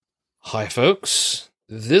Hi, folks.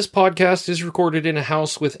 This podcast is recorded in a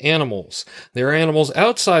house with animals. There are animals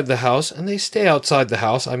outside the house, and they stay outside the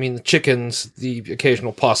house. I mean, the chickens, the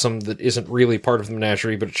occasional possum that isn't really part of the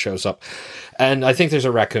menagerie, but it shows up. And I think there's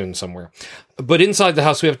a raccoon somewhere. But inside the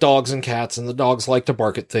house, we have dogs and cats, and the dogs like to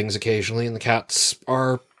bark at things occasionally, and the cats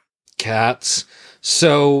are cats.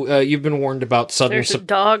 So you've been warned about sudden... There's a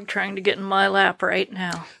dog trying to get in my lap right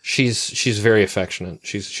now. She's very affectionate.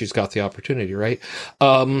 She's got the opportunity, right?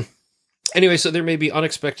 Anyway, so there may be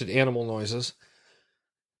unexpected animal noises.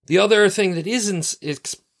 The other thing that is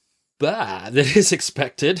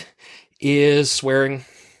expected is swearing.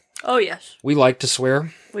 Oh, yes. We like to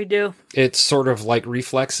swear. We do. It's sort of like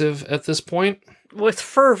reflexive at this point. With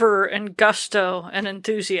fervor and gusto and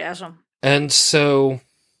enthusiasm. And so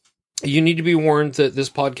you need to be warned that this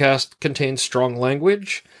podcast contains strong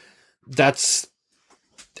language.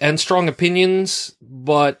 And strong opinions,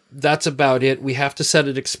 but that's about it. We have to set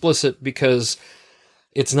it explicit because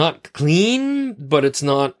it's not clean, but it's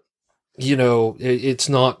not, it's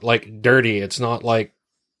not like dirty. It's not like,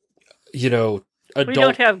 adult. We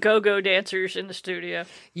don't have go-go dancers in the studio.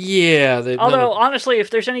 Yeah. Although, honestly, if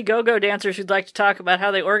there's any go-go dancers who'd like to talk about how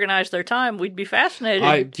they organize their time, we'd be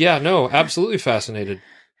fascinated. Absolutely fascinated.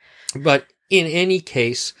 But in any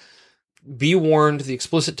case, be warned, the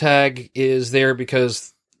explicit tag is there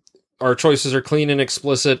because our choices are clean and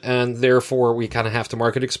explicit, and therefore we kind of have to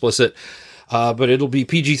mark it explicit. But it'll be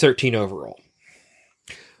PG-13 overall.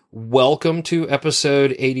 Welcome to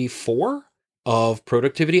episode 84 of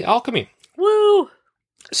Productivity Alchemy. Woo!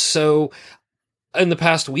 So, in the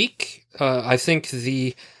past week, I think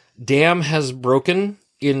the dam has broken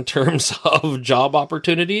in terms of job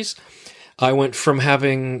opportunities. I went from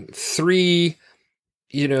having 3,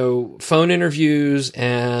 phone interviews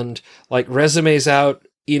and resumes out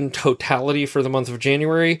in totality for the month of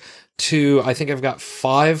January to, I think I've got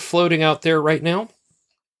 5 floating out there right now.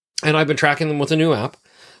 And I've been tracking them with a new app.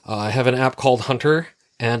 I have an app called Hunter,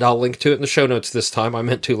 and I'll link to it in the show notes this time. I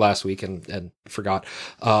meant to last week and forgot.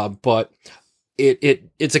 But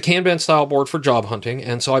it's a Kanban style board for job hunting.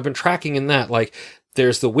 And so I've been tracking in that.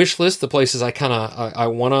 There's the wish list, the places I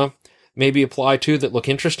want to maybe apply to that look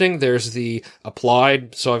interesting. There's the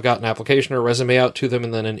applied. So I've got an application or a resume out to them,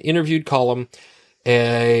 and then an interviewed column,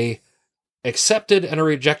 a accepted and a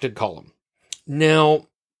rejected column. Now,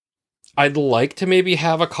 I'd like to maybe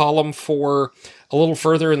have a column for a little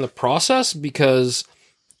further in the process, because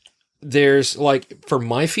there's for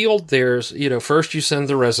my field, there's, first you send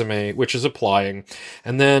the resume, which is applying,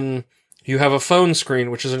 and then you have a phone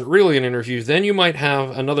screen, which isn't really an interview. Then you might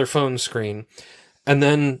have another phone screen, and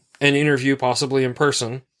then an interview possibly in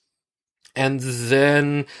person, and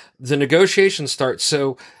then the negotiation starts.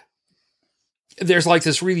 So there's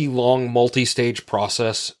this really long multi-stage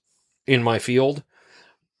process in my field,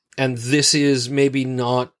 and this is maybe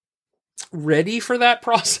not ready for that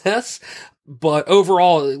process, but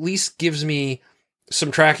overall it at least gives me some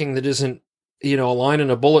tracking that isn't, a line in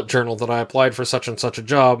a bullet journal that I applied for such and such a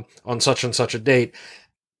job on such and such a date,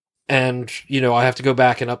 and, I have to go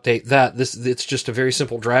back and update that. It's just a very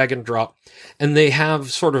simple drag and drop, and they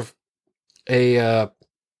have sort of a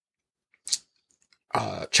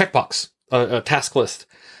checkbox, a task list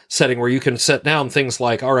setting where you can set down things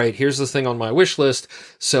like, all right, here's the thing on my wish list.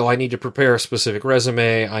 So I need to prepare a specific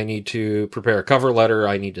resume. I need to prepare a cover letter.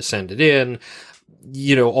 I need to send it in,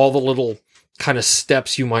 all the little kind of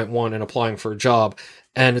steps you might want in applying for a job.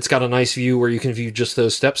 And it's got a nice view where you can view just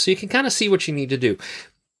those steps, so you can kind of see what you need to do.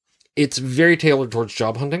 It's very tailored towards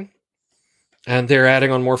job hunting, and they're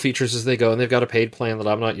adding on more features as they go. And they've got a paid plan that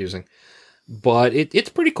I'm not using, but it's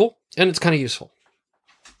pretty cool and it's kind of useful.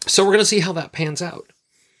 So we're going to see how that pans out.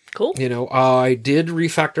 Cool. I did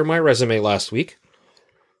refactor my resume last week.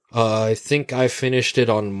 I think I finished it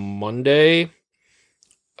on Monday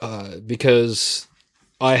because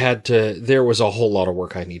there was a whole lot of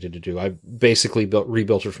work I needed to do. I basically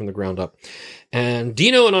rebuilt it from the ground up. And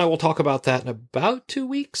Dino and I will talk about that in about 2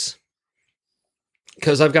 weeks.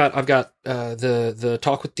 Because I've got the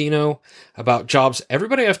talk with Dino about jobs.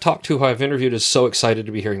 Everybody I've talked to who I've interviewed is so excited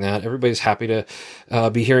to be hearing that. Everybody's happy to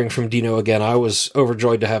be hearing from Dino again. I was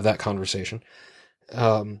overjoyed to have that conversation.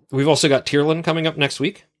 We've also got Tierlin coming up next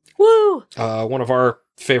week. Woo! One of our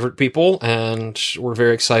favorite people, and we're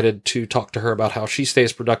very excited to talk to her about how she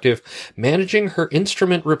stays productive managing her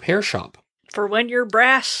instrument repair shop. For when your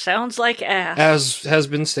brass sounds like ass. As has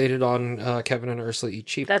been stated on Kevin and Ursula Eat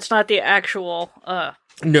Cheap. That's not the actual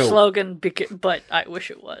slogan, but I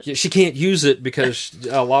wish it was. Yeah, she can't use it because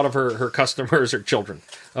a lot of her customers are children,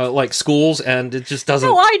 like schools, and it just doesn't.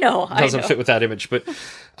 Oh, I know. Doesn't fit with that image, but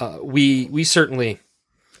we certainly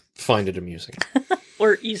find it amusing.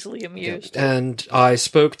 Or easily amused. And I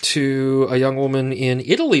spoke to a young woman in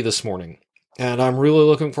Italy this morning, and I'm really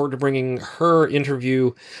looking forward to bringing her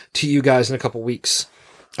interview to you guys in a couple weeks.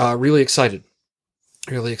 Really excited.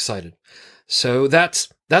 Really excited. So that's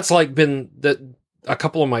like been a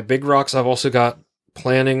couple of my big rocks. I've also got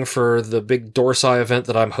planning for the big Dorsai event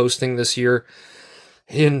that I'm hosting this year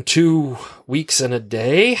in 2 weeks and a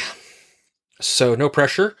day. So no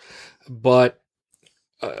pressure, but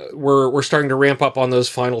we're starting to ramp up on those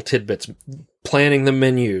final tidbits, planning the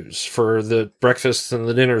menus for the breakfasts and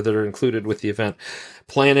the dinner that are included with the event.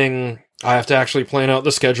 I have to actually plan out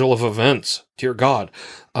the schedule of events. Dear God.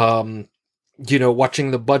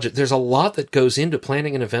 Watching the budget. There's a lot that goes into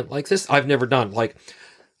planning an event like this. I've never done. Like,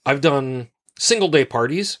 I've done single day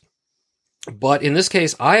parties, but in this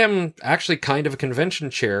case, I am actually kind of a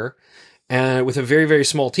convention chair and with a very, very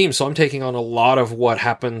small team. So I'm taking on a lot of what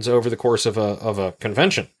happens over the course of a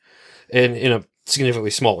convention and in a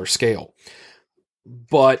significantly smaller scale.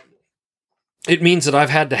 But it means that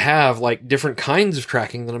I've had to have like different kinds of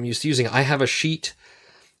tracking that I'm used to using. I have a sheet,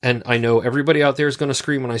 and I know everybody out there is going to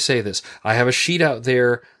scream when I say this. I have a sheet out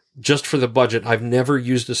there just for the budget. I've never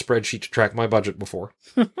used a spreadsheet to track my budget before.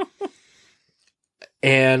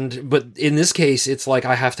 But in this case, it's like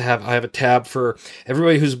I have a tab for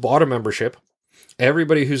everybody who's bought a membership,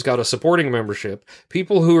 everybody who's got a supporting membership,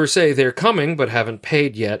 people who say they're coming but haven't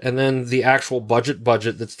paid yet, and then the actual budget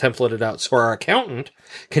that's templated out so our accountant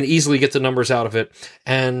can easily get the numbers out of it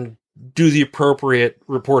and do the appropriate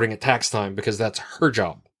reporting at tax time, because that's her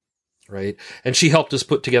job, right? And she helped us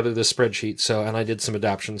put together this spreadsheet, and I did some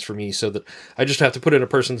adaptions for me so that I just have to put in a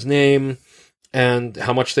person's name and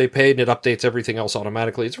how much they paid, and it updates everything else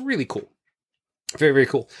automatically. It's really cool. Very, very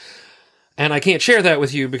cool. And I can't share that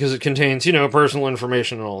with you because it contains, personal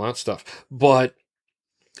information and all that stuff. But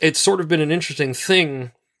it's sort of been an interesting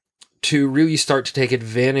thing to really start to take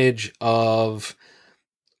advantage of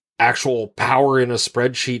actual power in a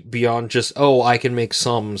spreadsheet beyond just, I can make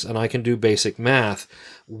sums and I can do basic math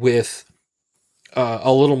with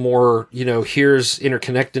a little more, here's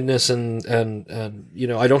interconnectedness and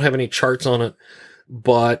I don't have any charts on it,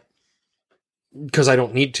 but because I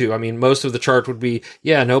don't need to. I mean, most of the chart would be,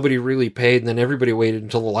 nobody really paid, and then everybody waited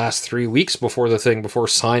until the last 3 weeks before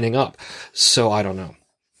signing up. So I don't know.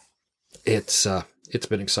 It's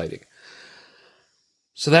been exciting.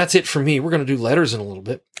 So that's it for me. We're going to do letters in a little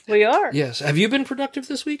bit. We are. Yes. Have you been productive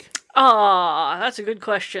this week? That's a good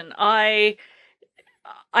question.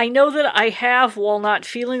 I know that I have, while not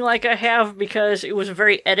feeling like I have, because it was a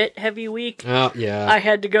very edit-heavy week. Oh, yeah. I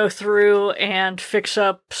had to go through and fix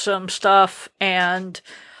up some stuff, and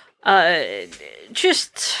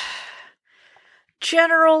just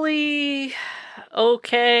generally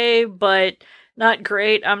okay, but not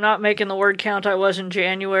great. I'm not making the word count I was in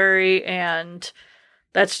January, and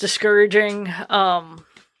that's discouraging. I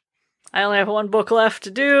only have one book left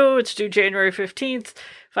to do. It's due January 15th.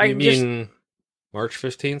 If I mean March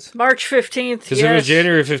 15th? March 15th, because if it was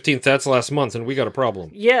January 15th, that's last month, and we got a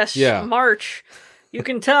problem. Yes, yeah. March. You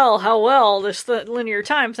can tell how well this linear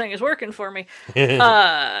time thing is working for me. If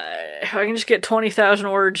I can just get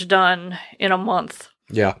 20,000 words done in a month.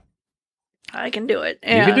 Yeah. I can do it. You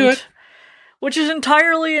can do it. Which is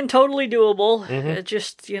entirely and totally doable. Mm-hmm. It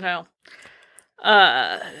just,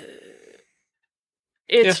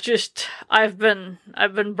 it's just, I've been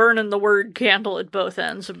burning the word candle at both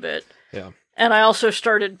ends a bit. Yeah. And I also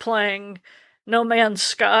started playing No Man's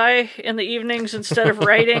Sky in the evenings instead of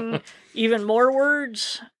writing even more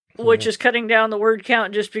words, which is cutting down the word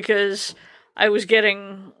count just because I was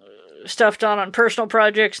getting stuff done on personal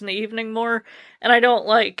projects in the evening more. And I don't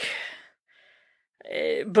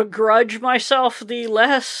begrudge myself the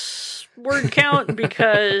less word count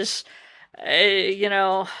because,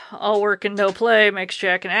 all work and no play makes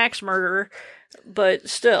Jack an axe murderer, but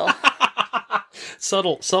still.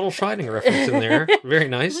 Subtle Shining reference in there. Very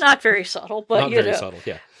nice. Not very subtle, but not very subtle,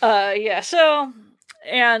 yeah. So,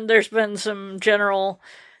 and there's been some general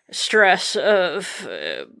stress of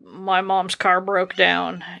my mom's car broke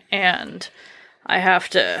down, and I have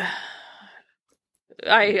to...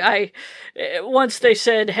 I once they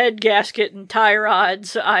said head gasket and tie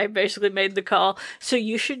rods, I basically made the call. So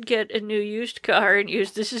you should get a new used car and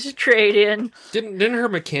use this as a trade-in. Didn't her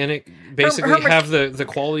mechanic basically have the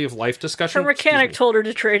quality of life discussion? Her mechanic told her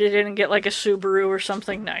to trade it in and get like a Subaru or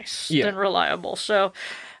something nice and reliable. So,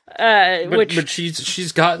 but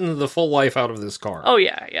she's gotten the full life out of this car. Oh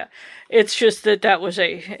yeah. It's just that was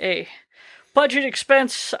a budget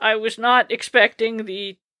expense I was not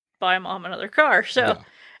expecting. Buy mom another car. So,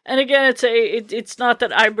 And again, it's not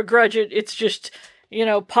that I begrudge it. It's just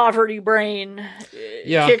poverty brain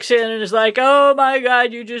Yeah. kicks in and is like, oh my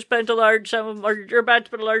God, you just spent a large sum of, or you're about to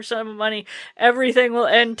spend a large sum of money. Everything will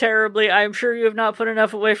end terribly. I'm sure you have not put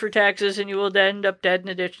enough away for taxes and you will end up dead in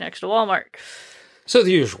a ditch next to Walmart. So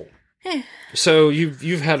the usual. So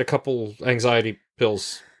you've had a couple anxiety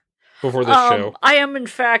pills before this show. I am, in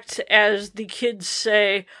fact, as the kids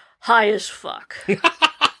say, high as fuck.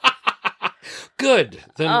 Good.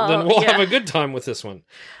 Then we'll have a good time with this one.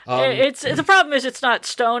 It's the problem is it's not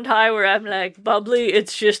stoned high where I'm like bubbly.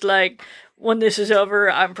 It's just like when this is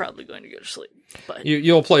over, I'm probably going to go to sleep. But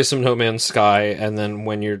you'll play some No Man's Sky, and then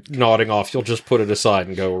when you're nodding off, you'll just put it aside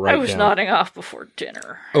and go right down. I was nodding off before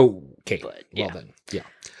dinner. Okay. But, Well then, yeah.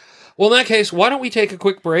 Well, in that case, why don't we take a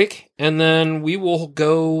quick break, and then we will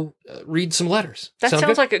go read some letters. That Sound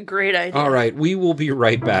sounds good? like a great idea. All right. We will be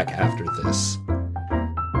right back after this.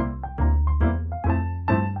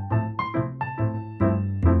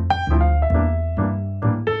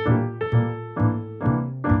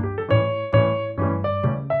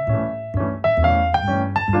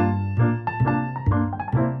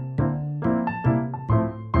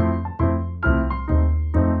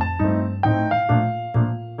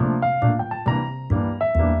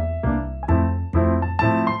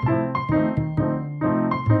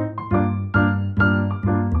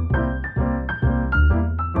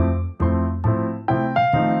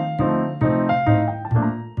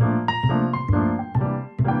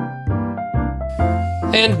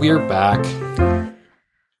 And we're back.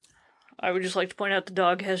 I would just like to point out the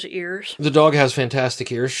dog has ears. The dog has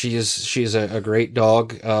fantastic ears. She's a great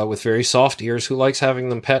dog with very soft ears who likes having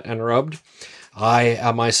them pet and rubbed.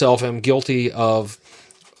 I myself am guilty of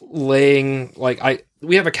laying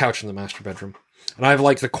we have a couch in the master bedroom, and I have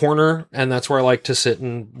like the corner, and that's where I like to sit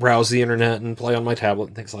and browse the internet and play on my tablet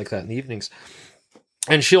and things like that in the evenings.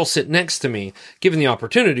 And she'll sit next to me. Given the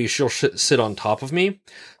opportunity, she'll sit on top of me.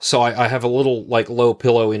 So I have a little low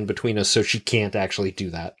pillow in between us, so she can't actually do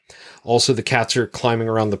that. Also, the cats are climbing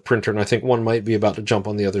around the printer, and I think one might be about to jump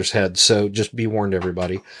on the other's head. So just be warned,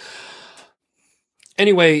 everybody.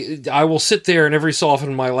 Anyway, I will sit there, and every so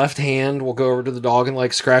often my left hand will go over to the dog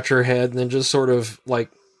and scratch her head, and then just sort of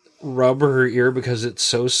rub her ear because it's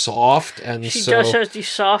so soft. And she does have the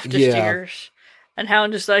softest Yeah. ears. And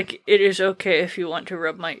Hound is like, it is okay if you want to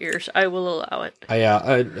rub my ears. I will allow it.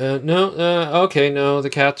 No, the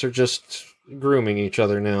cats are just grooming each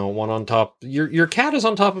other now. One on top. Your cat is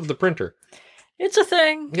on top of the printer. It's a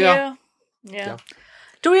thing. Yeah. Yeah.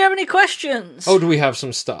 Do we have any questions? Oh, do we have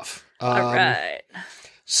some stuff? All right.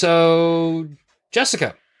 So,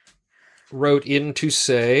 Jessica wrote in to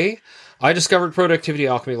say, I discovered Productivity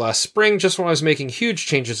Alchemy last spring, just when I was making huge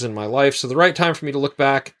changes in my life, so the right time for me to look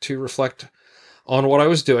back to reflect on what I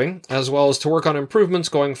was doing, as well as to work on improvements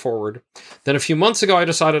going forward. Then a few months ago, I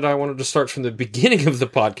decided I wanted to start from the beginning of the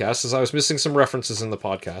podcast, as I was missing some references in the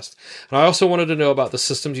podcast. And I also wanted to know about the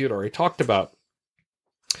systems you had already talked about.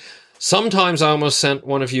 Sometimes I almost sent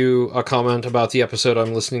one of you a comment about the episode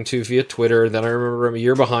I'm listening to via Twitter, then I remember I'm a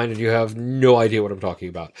year behind and you have no idea what I'm talking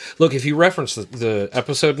about. Look, if you reference the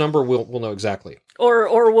episode number, we'll know exactly.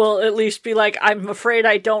 Or we'll at least be like, I'm afraid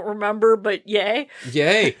I don't remember, but yay.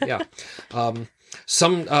 Yay, yeah.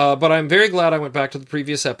 But I'm very glad I went back to the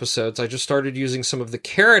previous episodes. I just started using some of the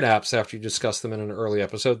Carrot apps after you discussed them in an early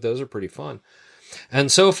episode. Those are pretty fun.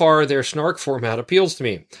 And so far, their snark format appeals to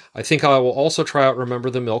me. I think I will also try out Remember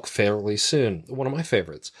the Milk fairly soon. One of my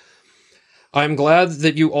favorites. I'm glad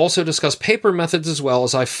that you also discuss paper methods as well,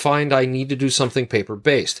 as I find I need to do something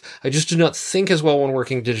paper-based. I just do not think as well when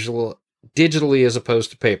working digitally as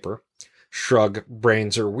opposed to paper. Shrug,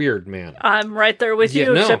 brains are weird, man. I'm right there with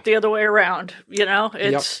you, except the other way around.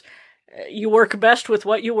 It's you work best with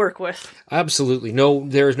what you work with. Absolutely. No,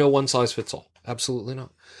 there is no one size fits all. Absolutely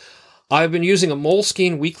not. I've been using a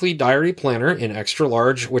Moleskine weekly diary planner in extra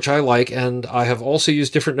large, which I like, and I have also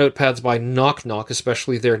used different notepads by Knock Knock,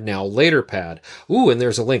 especially their Now Later pad. Ooh, and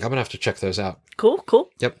there's a link. I'm going to have to check those out. Cool.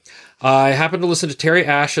 Yep. I happened to listen to Terry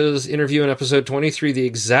Ash's interview in episode 23 the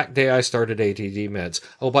exact day I started ADD meds.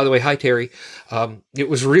 Oh, by the way, hi, Terry. It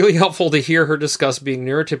was really helpful to hear her discuss being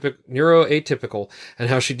neuroatypical and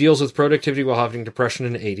how she deals with productivity while having depression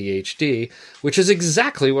and ADHD, which is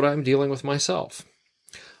exactly what I'm dealing with myself.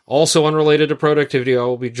 Also unrelated to productivity, I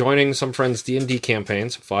will be joining some friends' D&D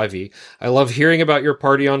campaigns, 5e. I love hearing about your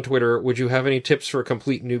party on Twitter. Would you have any tips for a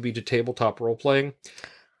complete newbie to tabletop role-playing?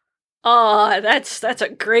 That's a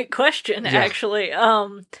great question, actually.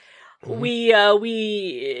 We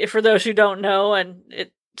for those who don't know, and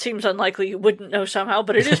it seems unlikely you wouldn't know somehow,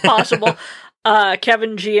 but it is possible.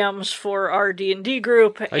 Kevin GMs for our D&D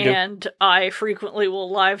group, and I frequently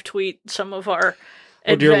will live tweet some of our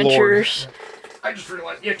adventures. I just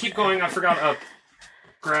realized. Yeah, keep going. I forgot to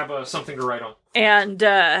grab something to write on. And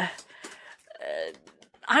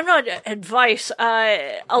I'm not advice.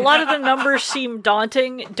 A lot of the numbers seem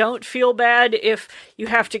daunting. Don't feel bad if you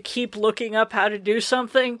have to keep looking up how to do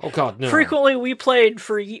something. Oh God, no. Frequently, we would play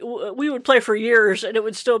for years, and it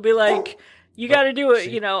would still be like, you got to do it.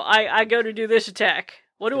 See. You know, I go to do this attack.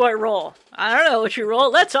 What do I roll? I don't know what you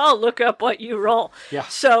roll. Let's all look up what you roll. Yeah.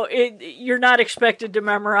 So you're not expected to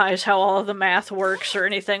memorize how all of the math works or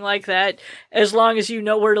anything like that. As long as you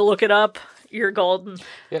know where to look it up, you're golden.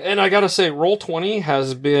 Yeah, and I gotta say, Roll20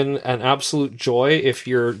 has been an absolute joy if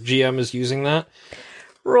your GM is using that.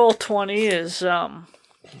 Roll20 is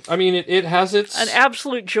I mean, it has its... an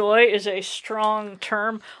absolute joy is a strong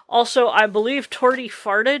term. Also, I believe Torty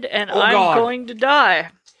farted, and I'm God. going to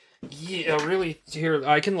die. Yeah, really. Here,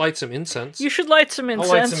 I can light some incense. You should light some I'll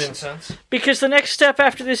incense. light some incense. Because the next step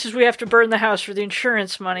after this is we have to burn the house for the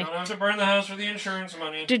insurance money. Don't have to burn the house for the insurance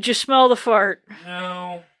money. Did you smell the fart?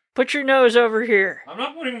 No. Put your nose over here. I'm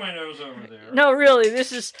not putting my nose over there. No, really,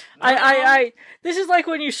 this is this is like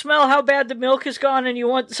when you smell how bad the milk has gone and you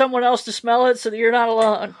want someone else to smell it so that you're not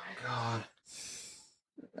alone. God.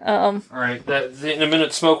 All right, in a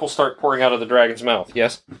minute, smoke will start pouring out of the dragon's mouth.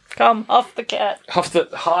 Yes. Come, huff the cat. Huff the.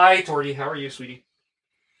 Hi, Torty. How are you, sweetie?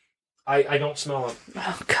 I don't smell it.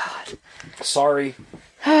 Oh God. Sorry.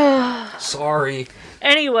 Sorry.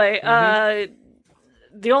 Anyway,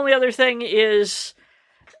 the only other thing is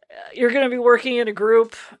you're going to be working in a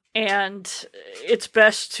group, and it's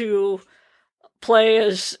best to play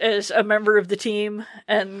as a member of the team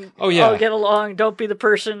and all get along. Don't be the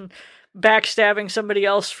person backstabbing somebody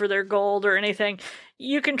else for their gold or anything.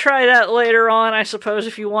 You can try that later on, I suppose,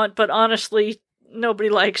 if you want, but honestly, nobody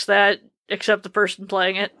likes that except the person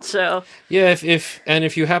playing it. So yeah,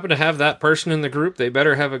 if you happen to have that person in the group, they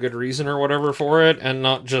better have a good reason or whatever for it, and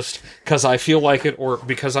not just because I feel like it or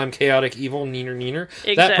because I'm chaotic evil, neener.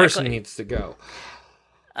 Exactly. That person needs to go.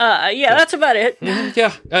 That's about it.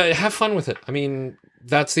 Have fun with it. I mean,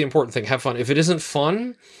 that's the important thing. Have fun. If it isn't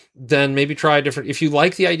fun, then maybe try a different. If you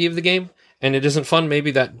like the idea of the game and it isn't fun,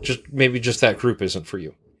 maybe just that group isn't for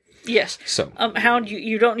you. Yes. So, Hound,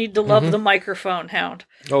 you don't need to love the microphone, Hound.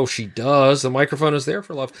 Oh, she does. The microphone is there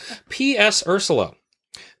for love. P.S. Ursula,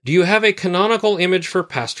 do you have a canonical image for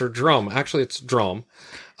Pastor Drum? Actually, it's Drum.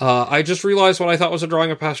 I just realized what I thought was a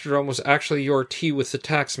drawing of Pastor Drum was actually your tea with the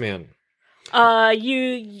taxman.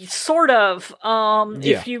 You sort of.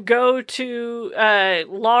 If you go to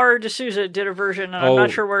Lar D'Souza did a version, and I'm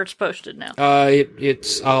not sure where it's posted now. It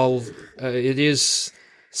is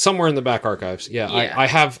somewhere in the back archives. Yeah. I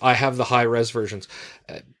have the high res versions.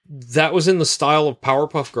 That was in the style of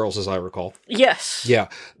Powerpuff Girls, as I recall. Yes. Yeah,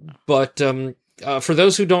 but for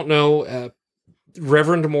those who don't know,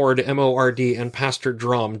 Reverend Mord, M-O-R-D, and Pastor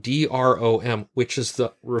Drum, D-R-O-M, which is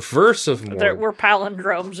the reverse of Mord. We're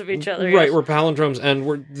palindromes of each other. Right, yes. we're palindromes,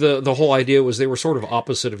 and the whole idea was they were sort of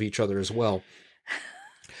opposite of each other as well.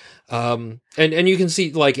 And you can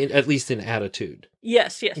see, like, at least in attitude.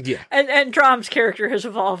 Yes. Yeah. And Drum's character has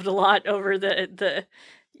evolved a lot over the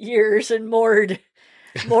years, and Mord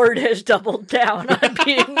has doubled down on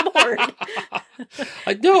being Mord.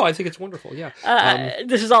 I think it's wonderful, yeah.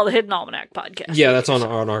 This is all the Hidden Almanac podcast. Yeah, that's on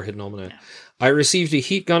our Hidden Almanac. Yeah. I received a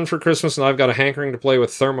heat gun for Christmas, and I've got a hankering to play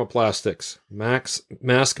with thermoplastics.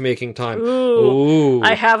 Mask making time. Ooh.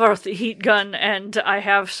 I have a heat gun, and I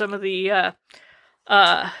have some of the,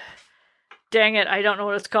 dang it, I don't know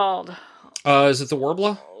what it's called. Is it the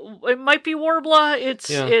Warbler? It might be Warbler. It's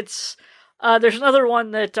there's another one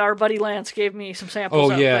that our buddy Lance gave me some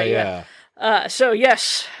samples of. Yeah. So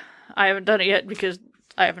yes, I haven't done it yet because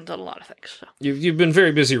I haven't done a lot of things. So. You've been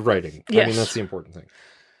very busy writing. Yes. I mean, that's the important thing.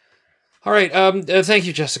 All right. Thank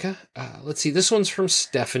you, Jessica. Let's see. This one's from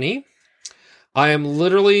Stephanie. I am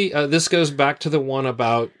literally, this goes back to the one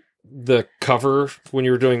about the cover when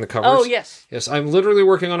you were doing the covers. Oh, yes. Yes, I'm literally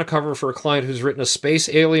working on a cover for a client who's written a space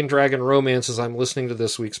alien dragon romance as I'm listening to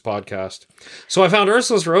this week's podcast. So I found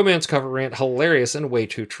Ursula's romance cover rant hilarious and way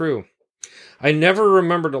too true. I never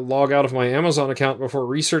remember to log out of my Amazon account before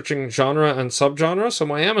researching genre and subgenre, so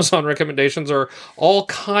my Amazon recommendations are all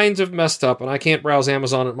kinds of messed up, and I can't browse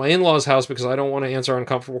Amazon at my in-laws' house because I don't want to answer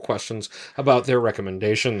uncomfortable questions about their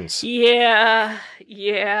recommendations. Yeah.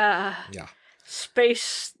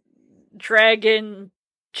 Space dragon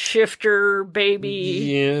shifter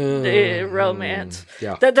baby romance.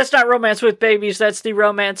 Yeah. That's not romance with babies. That's the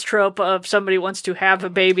romance trope of somebody wants to have a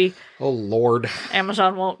baby. Oh, Lord.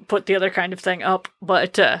 Amazon won't put the other kind of thing up,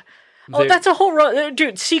 but that's a whole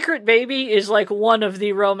dude. Secret baby is like one of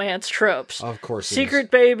the romance tropes. Of course,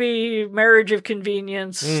 secret baby, marriage of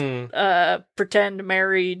convenience, pretend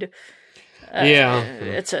married.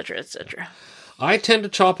 etc., etc. I tend to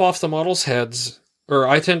chop the models' heads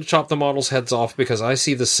off because I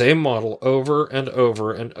see the same model over and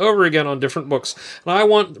over and over again on different books. And I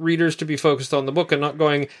want readers to be focused on the book and not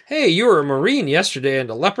going, hey, you were a Marine yesterday and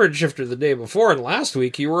a Leopard shifter the day before, and last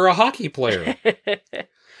week you were a hockey player.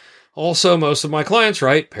 Also, most of my clients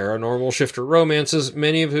write paranormal shifter romances,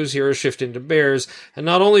 many of whose heroes shift into bears, and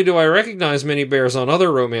not only do I recognize many bears on other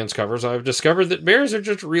romance covers, I've discovered that bears are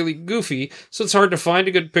just really goofy, so it's hard to find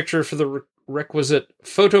a good picture for the requisite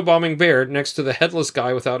photobombing bear next to the headless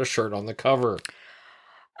guy without a shirt on the cover.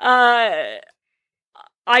 I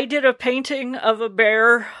did a painting of a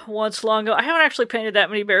bear once long ago. I haven't actually painted that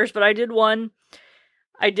many bears, but I did one.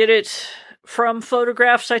 I did it from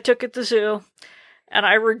photographs I took at the zoo. And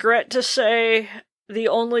I regret to say the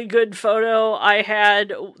only good photo I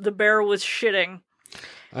had, the bear was shitting.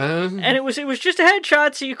 And it was just a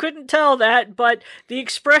headshot, so you couldn't tell that, but the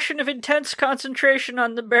expression of intense concentration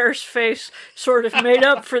on the bear's face sort of made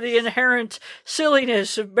up for the inherent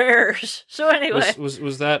silliness of bears. So anyway.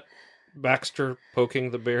 Was that Baxter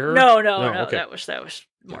poking the bear? No, okay. that was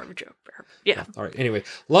more of a joke. Yeah. All right. Anyway,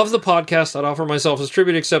 love the podcast. I'd offer myself as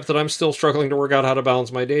tribute, except that I'm still struggling to work out how to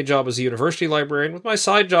balance my day job as a university librarian with my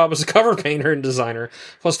side job as a cover painter and designer,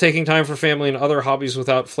 plus taking time for family and other hobbies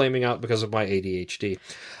without flaming out because of my ADHD.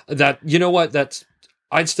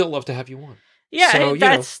 I'd still love to have you on. Yeah, so,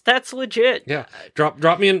 that's legit. Yeah.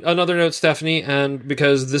 Drop me another note, Stephanie, and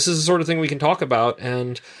because this is the sort of thing we can talk about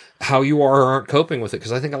and how you are or aren't coping with it,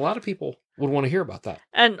 because I think a lot of people would want to hear about that.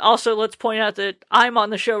 And also, let's point out that I'm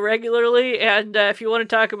on the show regularly, and if you want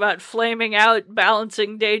to talk about flaming out,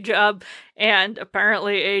 balancing day job, and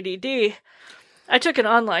apparently ADD, I took an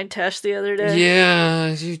online test the other day. Yeah,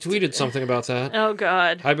 you tweeted something about that. Oh,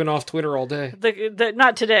 God. I've been off Twitter all day.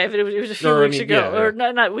 Not today, but it was a few weeks ago. Or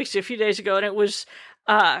not weeks, a few days ago, and it was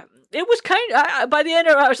kind of, by the end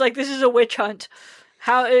of it, I was like, this is a witch hunt.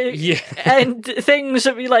 How? And things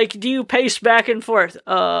would be like, do you pace back and forth?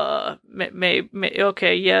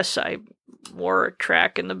 Okay, yes, I wore a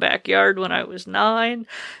track in the backyard when I was 9,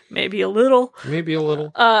 maybe a little.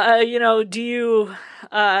 Do you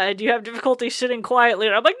have difficulty sitting quietly?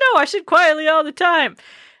 And I'm like, no, I sit quietly all the time.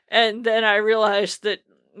 And then I realized that,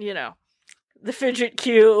 the fidget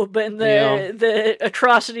cube and the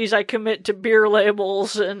atrocities I commit to beer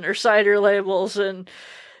labels or cider labels and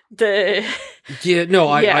I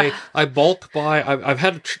bulk buy. I've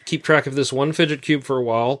had to keep track of this one fidget cube for a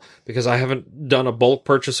while because I haven't done a bulk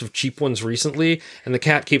purchase of cheap ones recently, and the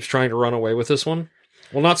cat keeps trying to run away with this one.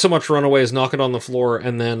 Well, not so much run away as knock it on the floor,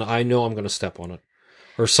 and then I know I'm going to step on it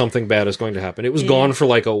or something bad is going to happen. It was gone for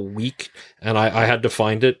like a week, and I had to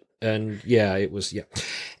find it, and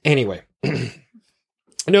Anyway.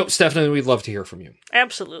 No, Stephanie, we'd love to hear from you.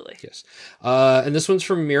 Absolutely. Yes. And this one's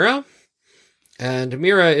from Mira. And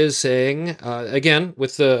Mira is saying, again,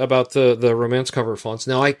 about the romance cover fonts.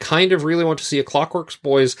 Now, I kind of really want to see a Clockwork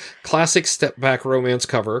Boys classic step-back romance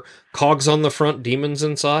cover. Cogs on the front, demons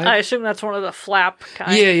inside. I assume that's one of the flap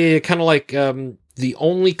kind. Yeah, kind of like the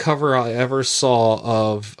only cover I ever saw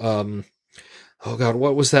of... oh, God,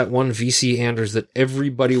 what was that one V.C. Anders that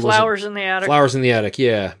everybody was... Flowers in the Attic. Flowers in the Attic,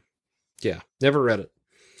 yeah. Yeah, never read it.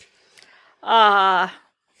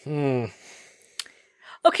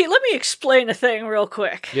 Okay, let me explain a thing real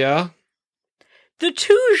quick. Yeah? The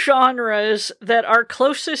two genres that are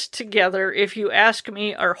closest together, if you ask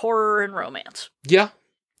me, are horror and romance. Yeah.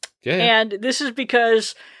 And this is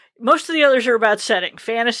because most of the others are about setting.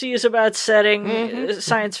 Fantasy is about setting,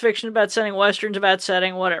 science fiction about setting, westerns about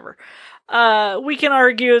setting, whatever. We can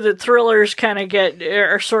argue that thrillers kind of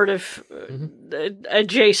are sort of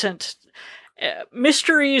adjacent.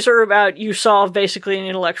 Mysteries are about you solve basically an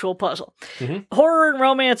intellectual puzzle. Horror and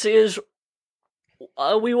romance is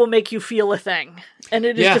we will make you feel a thing, and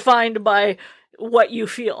it is defined by what you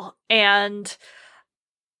feel. And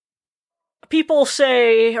people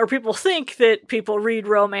say, or people think that people read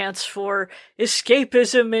romance for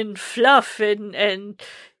escapism and fluff and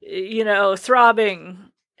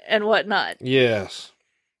throbbing and whatnot. Yes.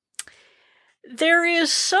 There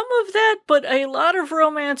is some of that, but a lot of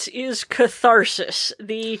romance is catharsis.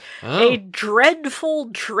 A dreadful,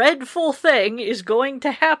 dreadful thing is going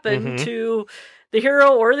to happen to the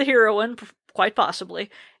hero or the heroine, quite possibly,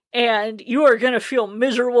 and you are going to feel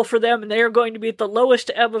miserable for them, and they are going to be at the lowest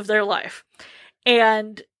ebb of their life.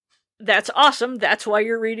 And that's awesome. That's why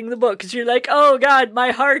you're reading the book, because you're like, oh God, my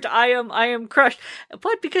heart, I am crushed.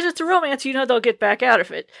 But because it's a romance, they'll get back out of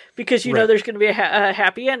it, because know there's going to be a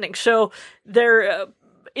happy ending. So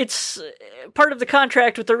it's part of the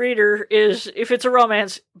contract with the reader is if it's a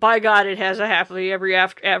romance, by God, it has a happily ever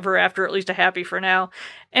after, at least a happy for now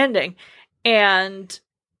ending. And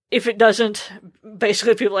if it doesn't,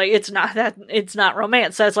 basically people are like, it's not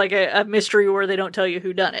romance. That's like a mystery where they don't tell you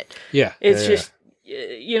who done it. Yeah. It's just,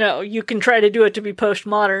 you know, you can try to do it to be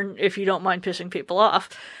postmodern if you don't mind pissing people off.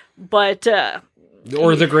 But,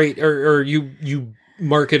 or the great, or you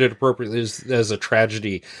market it appropriately as a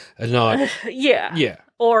tragedy and not. Yeah. Yeah.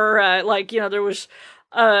 Or, like, you know, there was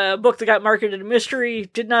a book that got marketed a mystery,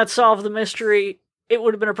 did not solve the mystery. It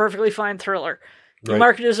would have been a perfectly fine thriller. Right.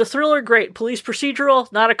 Marketed as a thriller, great. Police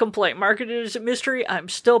procedural, not a complaint. Marketed as a mystery, I'm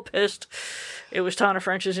still pissed. It was Tana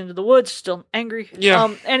French's Into the Woods, still angry.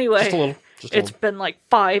 Yeah. Anyway, Just a little. It's been like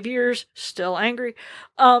 5 years, still angry.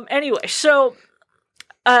 Anyway, so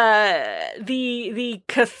the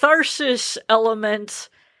catharsis element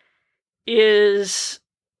is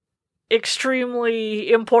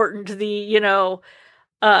extremely important. The, you know,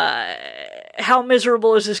 how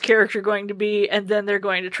miserable is this character going to be, and then they're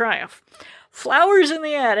going to triumph. Flowers in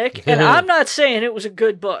the Attic, and I'm not saying it was a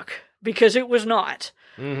good book, because it was not.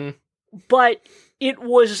 Mm-hmm. But it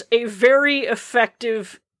was a very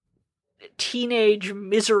effective teenage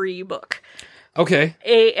misery book. Okay.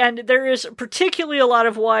 And there is particularly a lot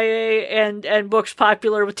of YA and books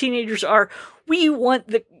popular with teenagers we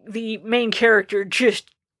want the main character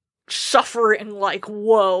just suffering like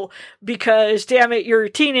whoa, because damn it, you're a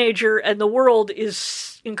teenager and the world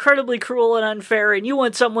is incredibly cruel and unfair, and you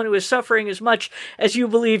want someone who is suffering as much as you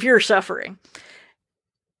believe you're suffering.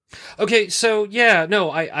 Okay, so yeah,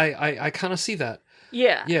 no, I kind of see that.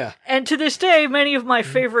 Yeah. Yeah. And to this day, many of my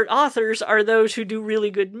favorite authors are those who do really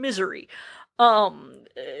good misery. And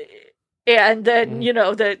then, you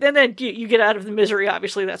know, and then you get out of the misery.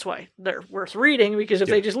 Obviously, that's why they're worth reading, because if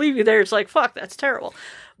they just leave you there, it's like, fuck, that's terrible.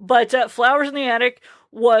 But Flowers in the Attic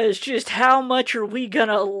was just, how much are we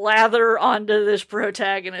gonna lather onto this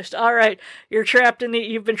protagonist? All right, you've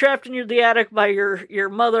been trapped in the attic by your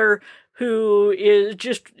mother, who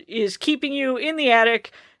is keeping you in the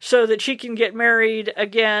attic so that she can get married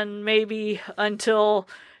again, maybe until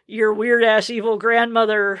your weird-ass evil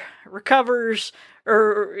grandmother recovers,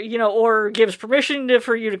 or, you know, or gives permission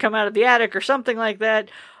for you to come out of the attic or something like that.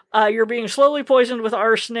 You're being slowly poisoned with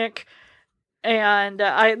arsenic, and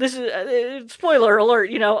this is spoiler alert,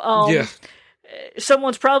 you know.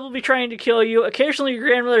 Someone's probably trying to kill you. Occasionally, your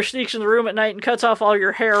grandmother sneaks in the room at night and cuts off all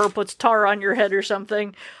your hair or puts tar on your head or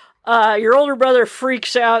something. Your older brother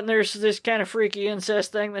freaks out, and there's this kind of freaky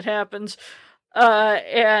incest thing that happens.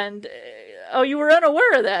 You were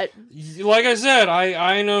unaware of that. Like I said,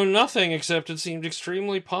 I know nothing, except it seemed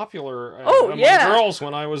extremely popular among girls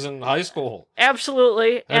when I was in high school.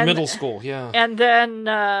 Absolutely. And middle school, yeah. And then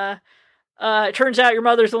it turns out your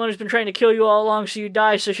mother's the one who's been trying to kill you all along, so you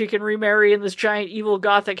die so she can remarry in this giant evil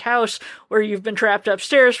gothic house where you've been trapped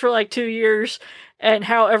upstairs for like 2 years. And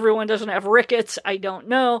how everyone doesn't have rickets, I don't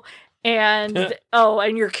know. And,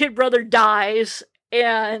 and your kid brother dies,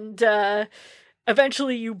 and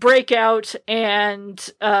eventually you break out and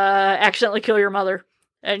accidentally kill your mother.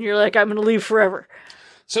 And you're like, I'm going to leave forever.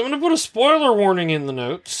 So I'm going to put a spoiler warning in the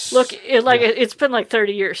notes. Look, it's been like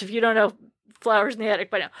 30 years, if you don't know Flowers in the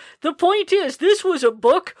Attic by now. The point is, this was a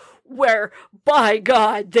book where, by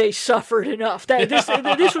God, they suffered enough. This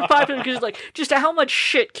was popular because, like, just how much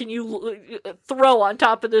shit can you throw on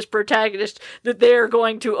top of this protagonist that they're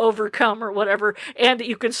going to overcome or whatever, and that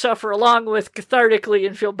you can suffer along with cathartically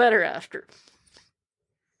and feel better after.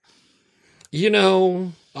 You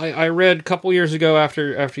know, I read a couple years ago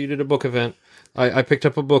after you did a book event, I picked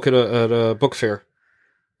up a book at a book fair.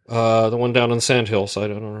 The one down in Sandhills, I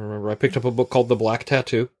don't remember. I picked up a book called The Black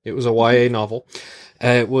Tattoo. It was a YA novel.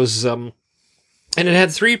 It was, and it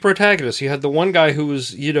had 3 protagonists. You had the one guy who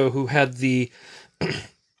was, you know, who had the,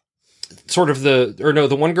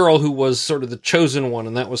 the one girl who was sort of the chosen one,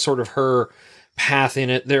 and that was sort of her path in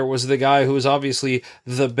it. There was the guy who was obviously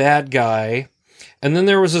the bad guy, and then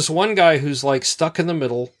there was this one guy who's like stuck in the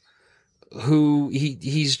middle, who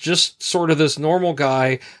he's just sort of this normal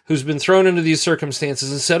guy who's been thrown into these circumstances.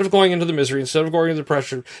 Instead of going into the misery, instead of going into the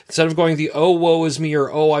pressure, instead of going the, oh, woe is me, or,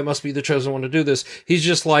 oh, I must be the chosen one to do this, he's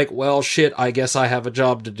just like, well, shit, I guess I have a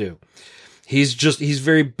job to do. He's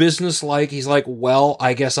very businesslike. He's like, well,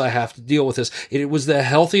 I guess I have to deal with this. It was the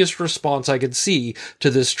healthiest response I could see to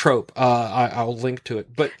this trope. I'll link to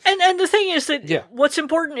it. But and the thing is that what's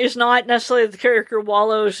important is not necessarily that the character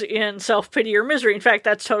wallows in self-pity or misery. In fact,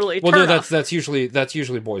 that's totally a turn off. That's usually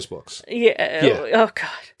boys' books. Yeah. Oh, God.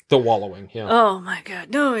 The wallowing, yeah. Oh, my God.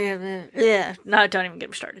 No, yeah. No, don't even get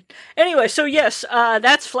me started. Anyway, so yes,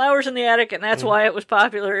 that's Flowers in the Attic, and that's why it was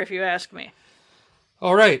popular, if you ask me.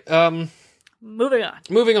 All right.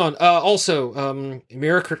 Moving on. Also,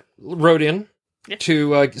 Merrick wrote in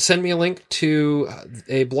to send me a link to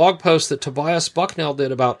a blog post that Tobias Bucknell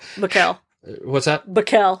did about... Buckell. What's that?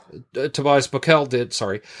 Buckell. Tobias Buckell did,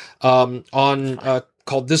 sorry,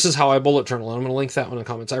 called This Is How I Bullet Journal. And I'm going to link that one in the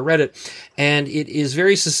comments. I read it, and it is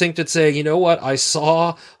very succinct at saying, you know what, I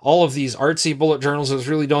saw all of these artsy bullet journals. It was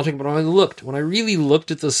really daunting, but when I really looked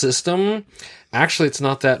at the system, actually it's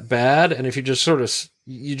not that bad. And if you just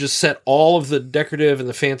you just set all of the decorative and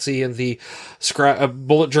the fancy and the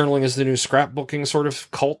bullet journaling as the new scrapbooking sort of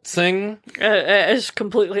cult thing. As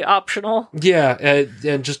completely optional. Yeah,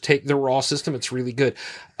 and just take the raw system. It's really good.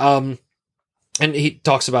 And he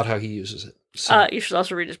talks about how he uses it. So. You should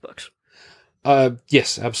also read his books.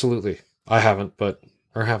 Yes, absolutely. I haven't,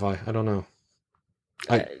 or have I? I don't know.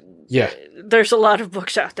 Yeah. There's a lot of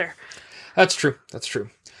books out there. That's true.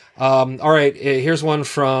 All right, here's one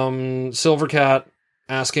from Silvercat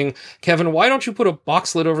asking, Kevin, why don't you put a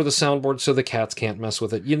box lid over the soundboard so the cats can't mess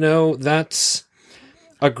with it? You know, that's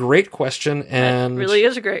a great question. And it really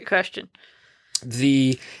is a great question.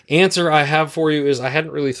 The answer I have for you is I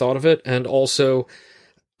hadn't really thought of it. And also,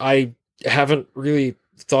 I haven't really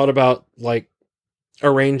thought about,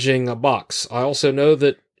 arranging a box. I also know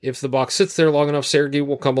that if the box sits there long enough, Sergey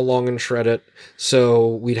will come along and shred it,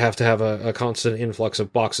 so we'd have to have a constant influx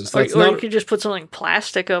of boxes. Or you could just put something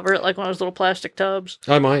plastic over it, like one of those little plastic tubs.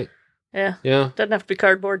 I might. Yeah. Yeah. Doesn't have to be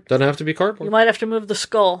cardboard. Doesn't have to be cardboard. You might have to move the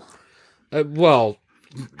skull. Well,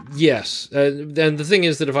 yes. And the thing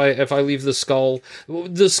is that if I leave the skull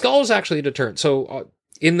is actually a deterrent. So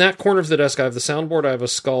in that corner of the desk, I have the soundboard, I have a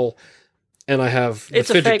skull, and I have the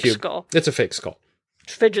fidget fake cube. Skull. It's a fake skull.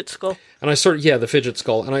 Fidget skull. And I the fidget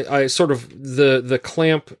skull. And I sort of, the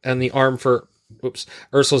clamp and the arm for,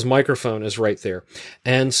 Ursula's microphone is right there.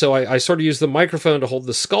 And so I sort of use the microphone to hold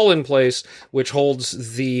the skull in place, which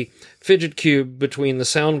holds the fidget cube between the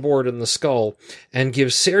soundboard and the skull, and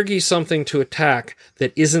gives Sergey something to attack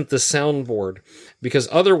that isn't the soundboard. Because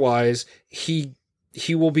otherwise, he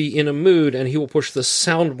will be in a mood and he will push the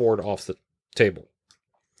soundboard off the table.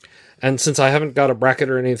 And since I haven't got a bracket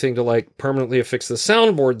or anything to permanently affix the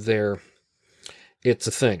soundboard there, it's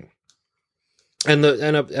a thing. And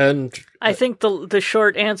I think the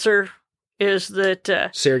short answer is that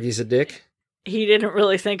Sergey's a dick. He didn't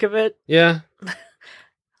really think of it. Yeah.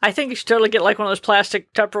 I think you should totally get one of those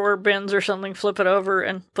plastic Tupperware bins or something, flip it over,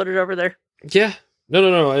 and put it over there. Yeah.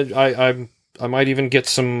 No. I might even get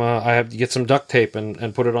some. I have to get some duct tape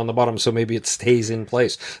and put it on the bottom so maybe it stays in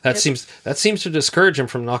place. That seems to discourage him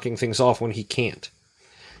from knocking things off when he can't.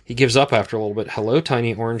 He gives up after a little bit. Hello,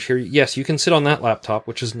 Tiny Orange here. Yes, you can sit on that laptop,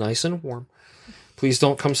 which is nice and warm. Please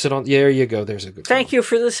don't come sit on... There you go. There's a good... Thank you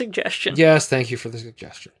for the suggestion. Yes, thank you for the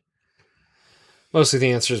suggestion. Mostly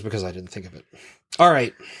the answer is because I didn't think of it. All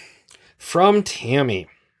right. From Tammy.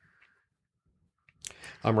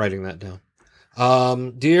 I'm writing that down.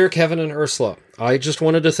 Dear Kevin and Ursula, I just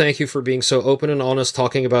wanted to thank you for being so open and honest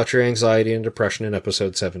talking about your anxiety and depression in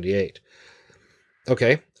episode 78.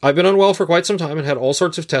 Okay, I've been unwell for quite some time and had all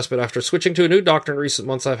sorts of tests, but after switching to a new doctor in recent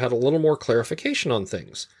months, I've had a little more clarification on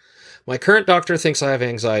things. My current doctor thinks I have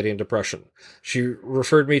anxiety and depression. She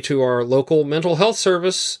referred me to our local mental health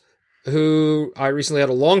service, who I recently had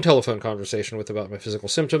a long telephone conversation with about my physical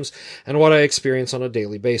symptoms and what I experience on a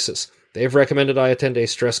daily basis. They've recommended I attend a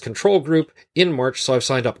stress control group in March, so I've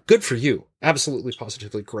signed up. Good for you. Absolutely,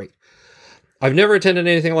 positively great. I've never attended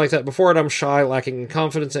anything like that before, and I'm shy, lacking in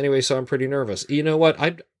confidence anyway, so I'm pretty nervous. You know what?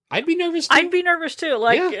 I'd be nervous too. I'd be nervous too.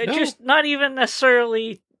 Just not even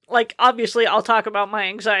necessarily... obviously, I'll talk about my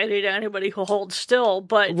anxiety to anybody who holds still,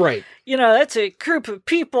 but, right. That's a group of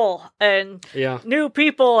people and new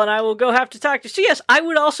people, and I will go have to talk to. So, yes, I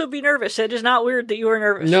would also be nervous. It is not weird that you are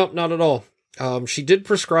nervous. Nope, not at all. She did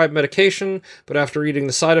prescribe medication, but after reading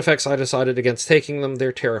the side effects, I decided against taking them.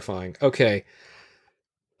 They're terrifying. Okay.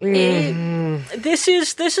 This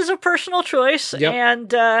is a personal choice,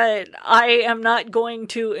 and I am not going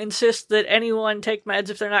to insist that anyone take meds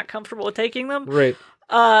if they're not comfortable with taking them. Right.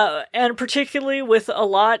 And particularly with a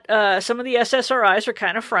lot, some of the SSRIs are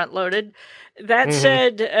kind of front-loaded. That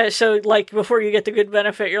said, so before you get the good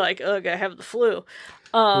benefit, you're like, ugh, I have the flu.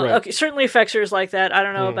 Right. Okay, certainly effects like that. I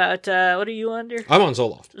don't know about, what are you under? I'm on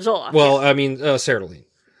Zoloft. Zoloft. Well, yeah. I mean, sertraline.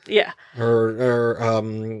 Yeah. Or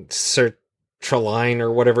sertraline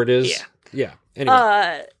or whatever it is. Yeah. Yeah.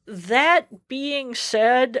 Anyway. That being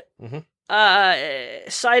said,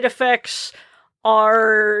 side effects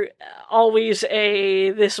are always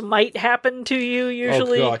this might happen to you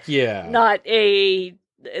usually. Oh, God, yeah. Not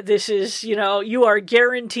this is, you are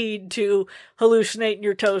guaranteed to hallucinate and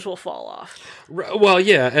your toes will fall off. Well,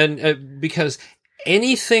 yeah, and because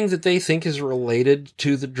anything that they think is related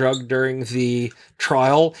to the drug during the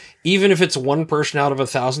trial, even if it's one person out of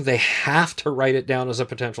 1,000, they have to write it down as a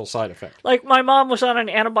potential side effect. Like my mom was on an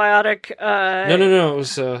antibiotic. No.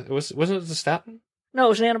 Wasn't it the statin? No, it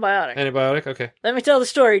was an antibiotic. Antibiotic? Okay. Let me tell the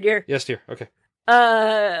story, dear. Yes, dear. Okay.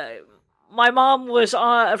 My mom was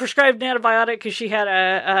on prescribed an antibiotic because she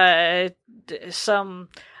had some,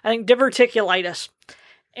 I think, diverticulitis.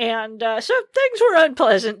 And so things were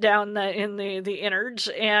unpleasant down in the innards,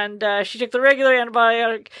 and she took the regular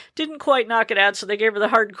antibiotic, didn't quite knock it out, so they gave her the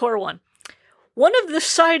hardcore one. One of the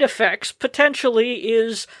side effects, potentially,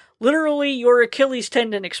 is literally your Achilles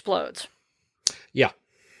tendon explodes. Yeah.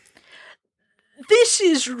 This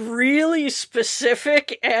is really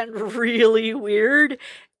specific and really weird,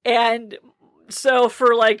 and so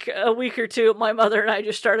for like a week or two, my mother and I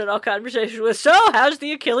just started all conversations with, so how's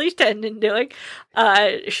the Achilles tendon doing?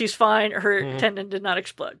 She's fine. Her tendon did not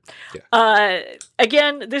explode. Yeah.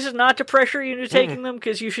 Again, this is not to pressure you into taking them,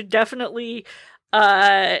 because you should definitely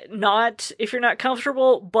not, if you're not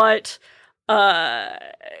comfortable, but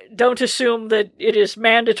don't assume that it is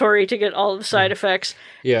mandatory to get all of the side effects.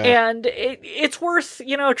 Yeah. And it's worth,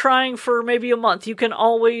 trying for maybe a month. You can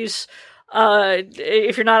always...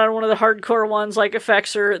 if you're not on one of the hardcore ones like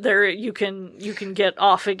Effexor, there you can get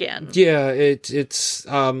off again. Yeah, it's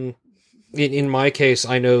in my case,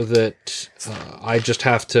 I know that I just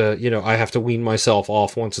have to, I have to wean myself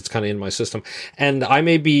off once it's kind of in my system. And I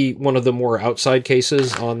may be one of the more outside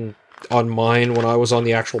cases on mine when I was on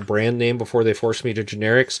the actual brand name before they forced me to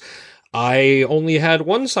generics. I only had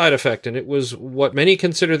one side effect, and it was what many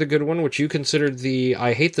consider the good one, which you considered the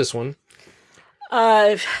I hate this one.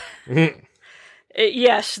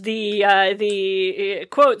 Yes, the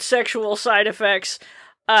quote sexual side effects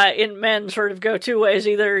in men sort of go two ways.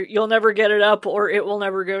 Either you'll never get it up or it will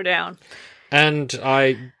never go down. And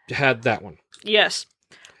I had that one. Yes.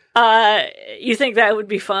 You think that would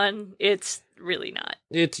be fun? It's really not.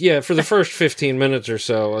 It's for the first 15 minutes or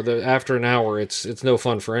so. After an hour, it's no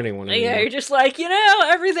fun for anyone anymore. Yeah, you're just like,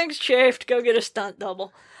 everything's chafed. Go get a stunt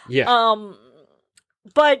double. Yeah.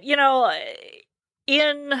 But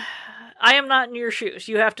I am not in your shoes.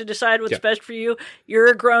 You have to decide what's best for you.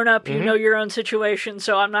 You're a grown-up. You know your own situation,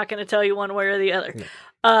 so I'm not going to tell you one way or the other.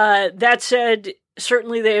 No. That said,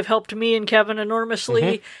 certainly they have helped me and Kevin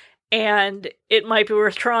enormously, and it might be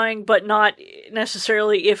worth trying, but not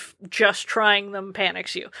necessarily if just trying them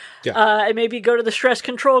panics you. Yeah. Maybe go to the stress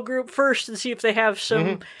control group first and see if they have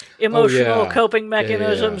some emotional coping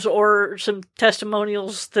mechanisms or some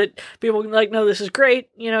testimonials that people can like, no, this is great,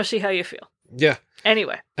 see how you feel. Yeah.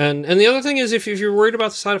 Anyway. And the other thing is, if you're worried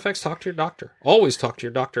about the side effects, talk to your doctor. Always talk to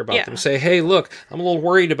your doctor about them. Say, hey, look, I'm a little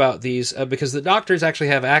worried about these, because the doctors actually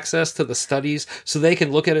have access to the studies, so they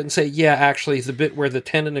can look at it and say, yeah, actually, the bit where the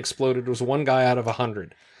tendon exploded was one guy out of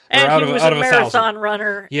 100. And he was a marathon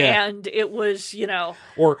runner, and it was,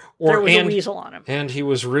 or there was a weasel on him. And he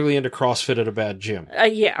was really into CrossFit at a bad gym.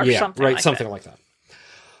 Something like that. Something like that.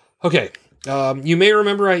 Okay. You may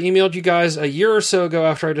remember I emailed you guys a year or so ago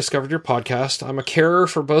after I discovered your podcast. I'm a carer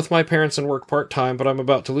for both my parents and work part-time, but I'm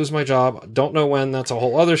about to lose my job. Don't know when. That's a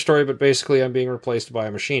whole other story, but basically I'm being replaced by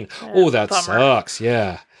a machine. That bummer. Sucks.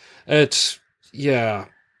 Yeah.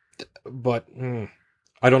 But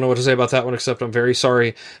I don't know what to say about that one, except I'm very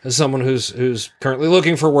sorry. As someone who's currently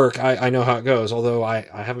looking for work, I know how it goes, although I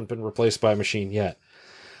haven't been replaced by a machine yet.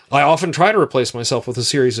 I often try to replace myself with a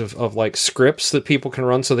series of like scripts that people can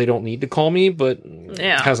run so they don't need to call me, but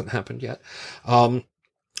it hasn't happened yet.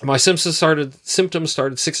 My symptoms started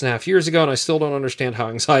 6.5 years ago, and I still don't understand how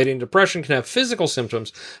anxiety and depression can have physical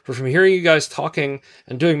symptoms. But from hearing you guys talking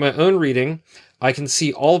and doing my own reading, I can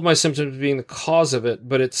see all of my symptoms being the cause of it,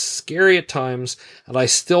 but it's scary at times, and I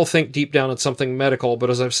still think deep down it's something medical, but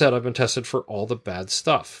as I've said, I've been tested for all the bad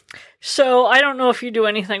stuff. So I don't know if you do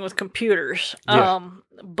anything with computers,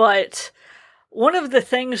 but one of the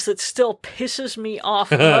things that still pisses me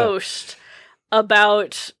off most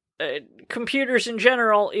about computers in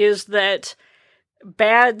general is that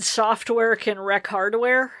bad software can wreck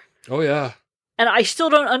hardware. Oh, yeah. And I still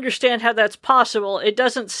don't understand how that's possible. It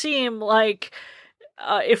doesn't seem like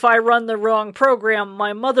if I run the wrong program,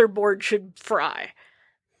 my motherboard should fry.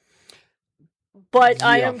 But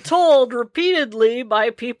I am told repeatedly by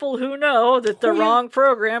people who know that the wrong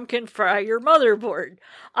program can fry your motherboard.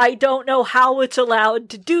 I don't know how it's allowed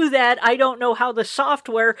to do that. I don't know how the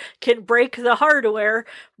software can break the hardware,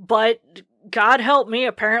 but God help me,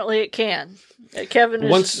 apparently it can. Kevin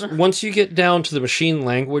is... Once you get down to the machine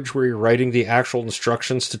language where you're writing the actual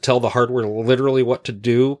instructions to tell the hardware literally what to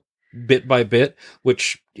do bit by bit,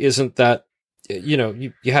 which isn't that,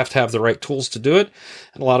 you have to have the right tools to do it,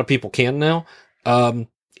 and a lot of people can now.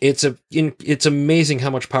 It's amazing how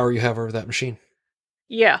much power you have over that machine.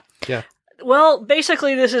 Yeah. Yeah. Well,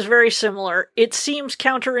 basically, this is very similar. It seems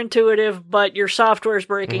counterintuitive, but your software is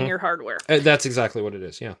breaking your hardware. That's exactly what it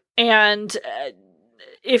is, yeah. And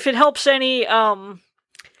if it helps any,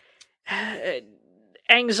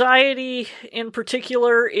 anxiety in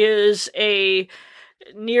particular is a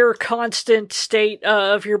near constant state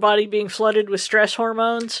of your body being flooded with stress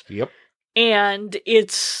hormones. Yep. And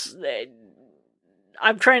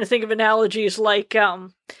I'm trying to think of analogies like,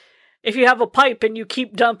 if you have a pipe and you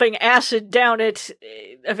keep dumping acid down it,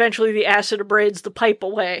 eventually the acid abrades the pipe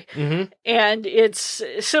away. Mm-hmm. And it's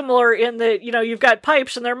similar in that, you've got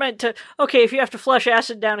pipes and they're meant to, okay, if you have to flush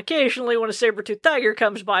acid down occasionally when a saber-toothed tiger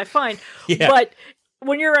comes by, fine. Yeah. But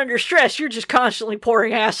when you're under stress, you're just constantly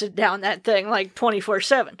pouring acid down that thing like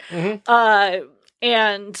 24/7. Mm-hmm.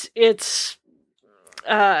 And it's,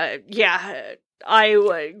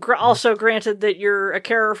 I also granted that you're a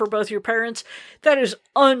carer for both your parents. That is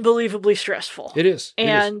unbelievably stressful. It is.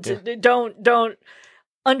 And don't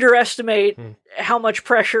underestimate how much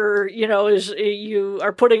pressure, is you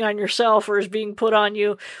are putting on yourself or is being put on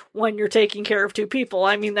you when you're taking care of two people.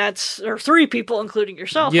 I mean, or three people, including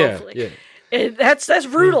yourself, hopefully. Yeah. That's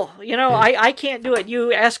brutal. I can't do it.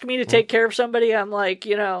 You ask me to take care of somebody, I'm like,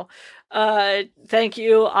 thank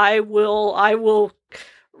you. I will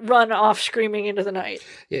run off screaming into the night.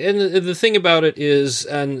 Yeah, and the thing about it is,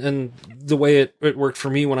 and the way it worked for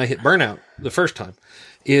me when I hit burnout the first time,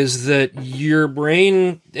 is that your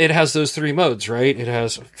brain, it has those three modes, right? It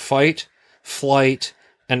has fight, flight,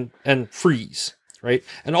 and freeze, right?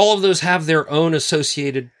 And all of those have their own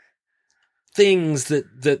associated things that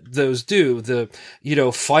those do. The,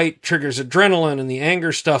 fight triggers adrenaline and the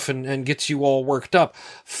anger stuff and gets you all worked up.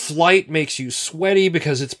 Flight makes you sweaty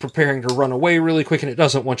because it's preparing to run away really quick and it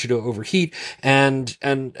doesn't want you to overheat and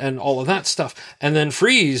all of that stuff. And then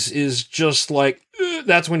freeze is just like,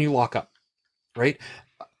 that's when you lock up, right?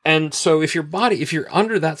 And so if you're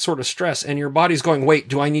under that sort of stress and your body's going, wait,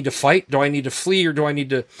 do I need to fight? Do I need to flee? Or do I need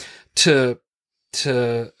to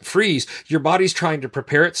freeze? Your body's trying to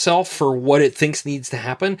prepare itself for what it thinks needs to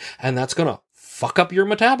happen, and that's going to fuck up your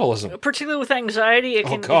metabolism. Particularly with anxiety, it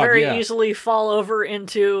can easily fall over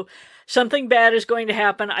into something bad is going to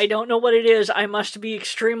happen. I don't know what it is. I must be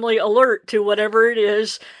extremely alert to whatever it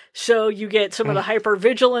is. So you get some of the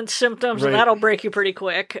hypervigilance symptoms, and that'll break you pretty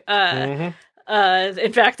quick.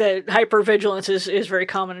 In fact, that hypervigilance is very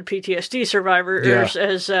common in PTSD survivors,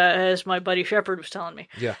 as my buddy Shepard was telling me.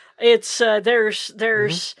 Yeah, it's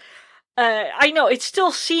I know it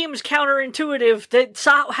still seems counterintuitive that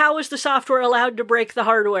how is the software allowed to break the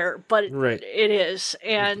hardware, but it is,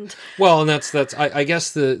 and well, and that's I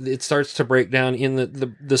guess it starts to break down in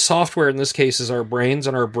the software in this case is our brains,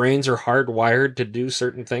 and our brains are hardwired to do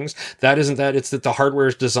certain things. That isn't that; it's that the hardware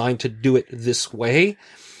is designed to do it this way.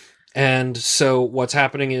 And so what's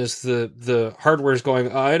happening is the hardware is going,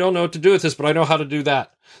 I don't know what to do with this, but I know how to do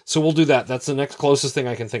that. So we'll do that. That's the next closest thing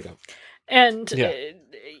I can think of. And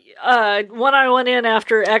when I went in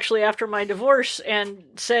after my divorce and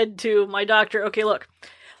said to my doctor, okay, look,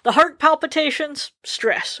 the heart palpitations,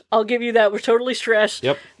 stress. I'll give you that. We're totally stressed.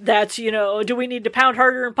 Yep. That's, do we need to pound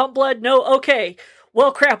harder and pump blood? No. Okay.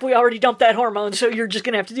 Well, crap, we already dumped that hormone, so you're just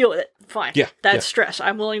going to have to deal with it. Fine. Yeah. That's stress.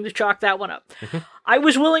 I'm willing to chalk that one up. Mm-hmm. I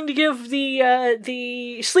was willing to give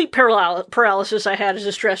the sleep paralysis I had as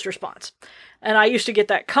a stress response. And I used to get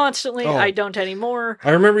that constantly. I don't anymore.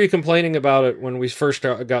 I remember you complaining about it when we first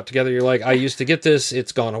got together. You're like, I used to get this.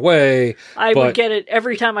 It's gone away. I would get it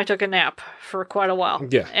every time I took a nap for quite a while.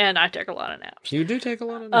 Yeah. And I take a lot of naps. You do take a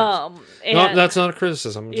lot of naps. That's not a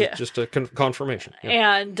criticism. Just a confirmation.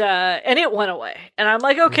 Yeah. And it went away. And I'm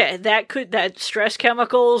like, okay, that stress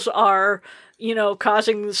chemicals are...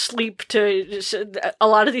 causing sleep to... A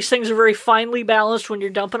lot of these things are very finely balanced when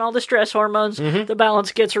you're dumping all the stress hormones. Mm-hmm. The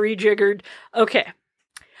balance gets rejiggered. Okay.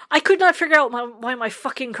 I could not figure out why my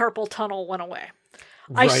fucking carpal tunnel went away.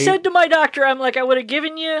 Right. I said to my doctor, I'm like, I would give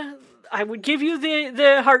you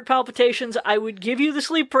the heart palpitations. I would give you the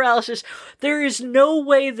sleep paralysis. There is no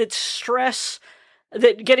way that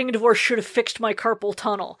that getting a divorce should have fixed my carpal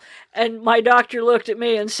tunnel. And my doctor looked at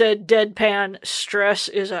me and said, deadpan, stress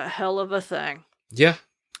is a hell of a thing. Yeah.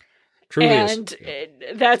 Truly and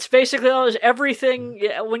that's basically everything.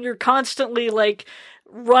 When you're constantly like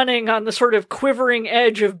running on the sort of quivering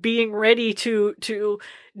edge of being ready to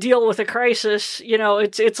deal with a crisis,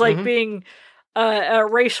 it's like being a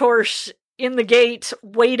racehorse in the gate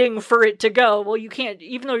waiting for it to go. Well, you can't,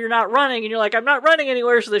 even though you're not running, and you're like, I'm not running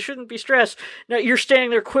anywhere, so there shouldn't be stress. No, you're standing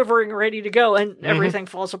there quivering, ready to go, and everything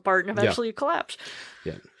falls apart, and eventually you collapse.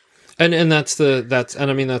 Yeah. And that's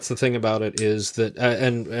the thing about it is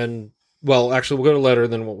that well, actually, we'll go to letter,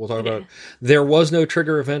 then we'll talk about it. There was no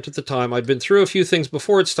trigger event at the time. I'd been through a few things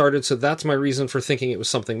before it started, so that's my reason for thinking it was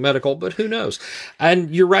something medical, but who knows?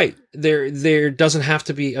 And you're right. There doesn't have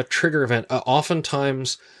to be a trigger event.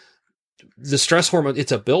 Oftentimes, the stress hormone,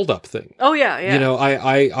 it's a buildup thing. Oh, yeah. You know,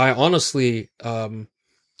 I honestly,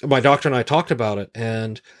 my doctor and I talked about it,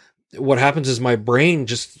 and what happens is my brain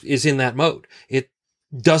just is in that mode. It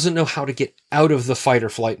doesn't know how to get out of the fight or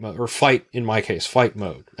flight mode, or fight, in my case, fight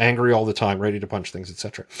mode, angry all the time, ready to punch things,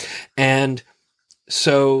 etc. And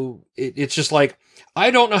so it's just like,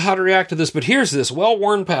 I don't know how to react to this, but here's this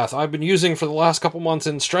well-worn path I've been using for the last couple months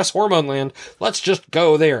in stress hormone land. Let's just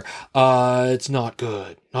go there. It's not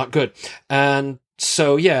good. Not good. And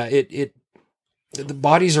so, yeah, the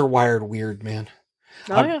bodies are wired weird, man.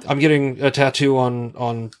 I'm getting a tattoo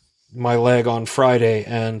on my leg on Friday,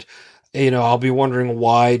 and I'll be wondering,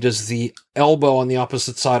 why does the elbow on the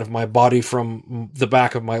opposite side of my body from the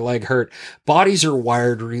back of my leg hurt? Bodies are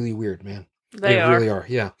wired really weird, man. They really are.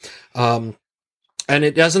 Yeah. And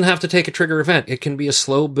it doesn't have to take a trigger event. It can be a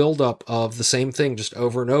slow buildup of the same thing just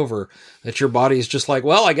over and over, that your body is just like,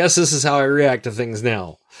 well, I guess this is how I react to things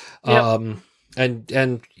now. Yep. I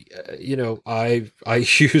use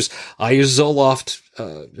Zoloft,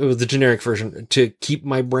 the generic version, to keep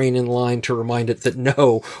my brain in line, to remind it that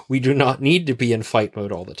no, we do not need to be in fight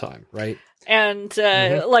mode all the time, right? And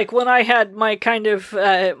like when I had my kind of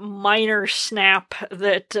minor snap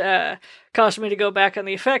that caused me to go back on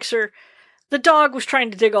the Effexor, the dog was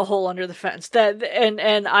trying to dig a hole under the fence.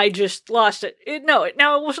 And I just lost it. It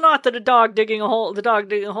was not that the dog digging a hole in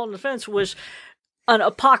the fence was an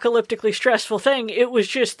apocalyptically stressful thing. It was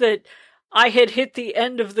just that I had hit the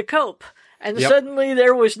end of the cope, and suddenly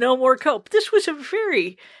there was no more cope. This is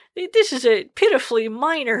a pitifully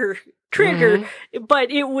minor trigger,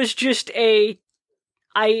 but it was just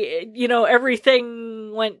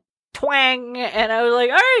everything went twang, and I was like,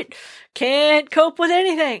 all right, can't cope with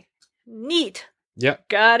anything. Neat. Yep.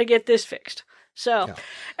 Gotta get this fixed. So,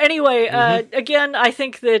 anyway, again, I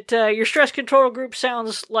think that your stress control group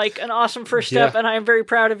sounds like an awesome first step, and I am very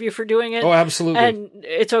proud of you for doing it. Oh, absolutely. And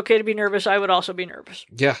it's okay to be nervous. I would also be nervous.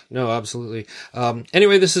 Yeah, no, absolutely.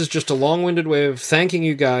 Anyway, this is just a long-winded way of thanking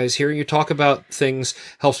you guys. Hearing you talk about things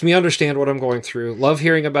helps me understand what I'm going through. Love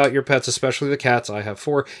hearing about your pets, especially the cats. I have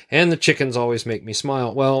 4, and the chickens always make me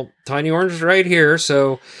smile. Well, Tiny Orange is right here,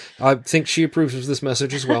 so I think she approves of this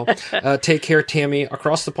message as well. Take care, Tammy.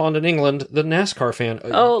 Across the pond in England, the NASCAR fan.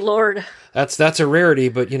 Oh, Lord. That's a rarity,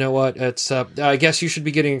 but you know what? It's I guess you should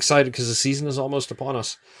be getting excited because the season is almost upon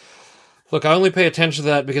us. Look, I only pay attention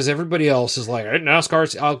to that because everybody else is like, hey,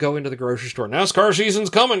 I'll go into the grocery store. NASCAR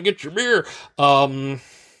season's coming. Get your beer. I'm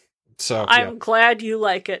glad you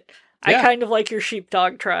like it. I kind of like your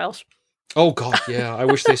sheepdog trials. Oh, God, yeah. I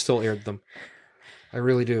wish they still aired them. I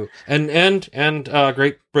really do. And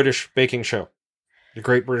Great British Baking Show. The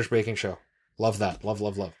Great British Baking Show. Love that. Love.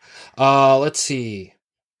 Let's see.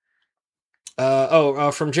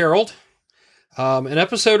 From Gerald. An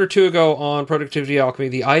episode or two ago on Productivity Alchemy,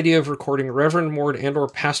 the idea of recording Reverend Mord and or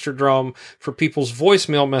Pastor Drum for people's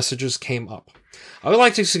voicemail messages came up. I would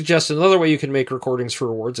like to suggest another way you can make recordings for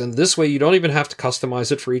rewards, and this way you don't even have to customize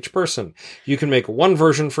it for each person. You can make one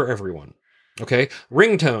version for everyone. Okay?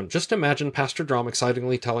 Ringtone. Just imagine Pastor Drum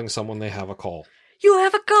excitingly telling someone they have a call. You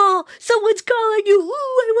have a call! Someone's calling you! Ooh,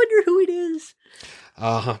 I wonder who it is!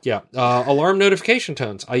 Alarm notification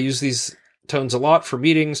tones. I use these tones a lot for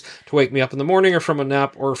meetings, to wake me up in the morning, or from a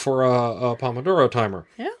nap, or for a Pomodoro timer.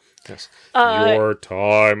 Yeah. Yes. Your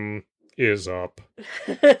time is up.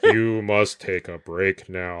 You must take a break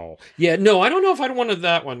now. Yeah, no, I don't know if I'd wanted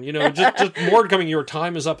that one. Just Mord coming, your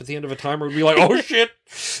time is up at the end of a timer would be like, oh shit.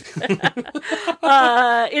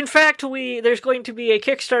 In fact, there's going to be a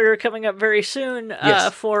Kickstarter coming up very soon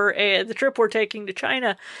for the trip we're taking to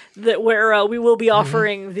China, where we will be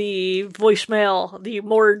offering the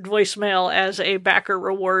Mord voicemail as a backer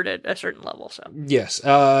reward at a certain level. So yes,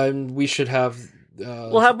 we should have.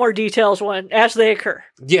 We'll have more details as they occur.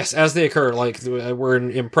 Yes, as they occur. Like, we're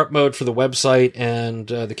in prep mode for the website, and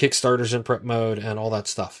the Kickstarter's in prep mode, and all that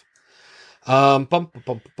stuff. This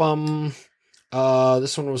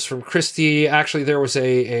one was from Christy. Actually, there was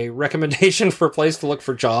a recommendation for a place to look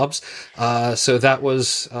for jobs. So that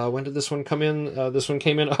was, when did this one come in? This one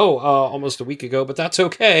came in, almost a week ago, but that's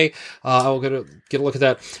okay. I'll get a look at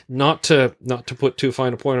that. Not to put too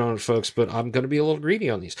fine a point on it, folks, but I'm going to be a little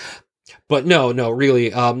greedy on these. But no, really,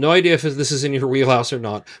 no idea if this is in your wheelhouse or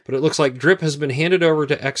not, but it looks like Drip has been handed over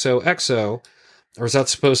to XOXO, or is that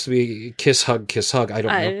supposed to be Kiss Hug? I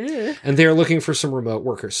don't know. And they're looking for some remote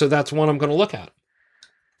workers, so that's one I'm going to look at.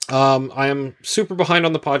 I am super behind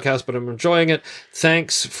on the podcast, but I'm enjoying it.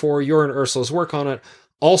 Thanks for your and Ursula's work on it.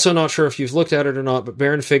 Also not sure if you've looked at it or not, but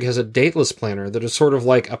Baron Fig has a dateless planner that is sort of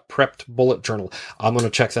like a prepped bullet journal. I'm going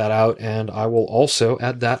to check that out, and I will also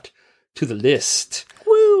add that to the list.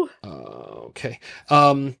 Woo! Okay.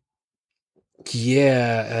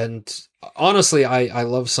 Yeah, and honestly, I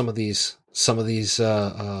love some of these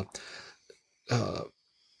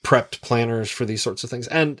prepped planners for these sorts of things.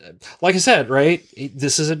 And like I said, right,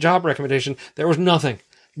 this is a job recommendation. There was nothing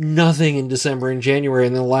in December and January,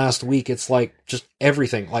 and then the last week it's like just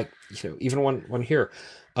everything, like, even one here.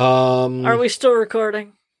 Are we still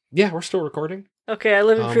recording? Yeah, we're still recording. Okay, I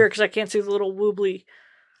live in fear because I can't see the little woobly.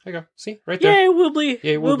 There you go. See, right there. Yay, woobly.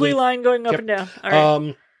 Yay, woobly line going up and down. All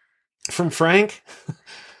right. From Frank,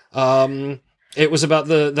 it was about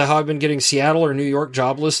the how I've been getting Seattle or New York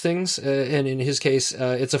job listings, and in his case,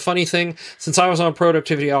 it's a funny thing. Since I was on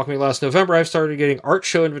Productivity Alchemy last November, I've started getting art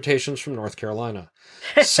show invitations from North Carolina.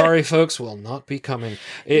 Sorry, folks, will not be coming.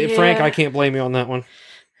 Yeah. Frank, I can't blame you on that one.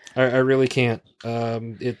 I really can't.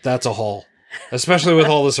 That's a haul, especially with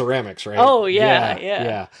all the ceramics, right? Oh,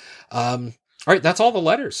 yeah. All right, that's all the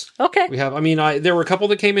letters. Okay. We have. I mean, there were a couple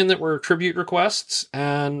that came in that were tribute requests,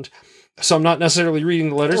 and so I'm not necessarily reading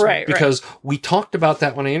the letters because we talked about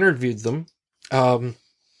that when I interviewed them.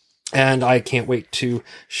 And I can't wait to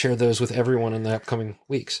share those with everyone in the upcoming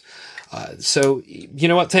weeks. So, you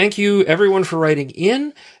know what? Thank you, everyone, for writing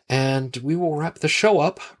in, and we will wrap the show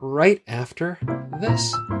up right after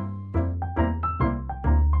this.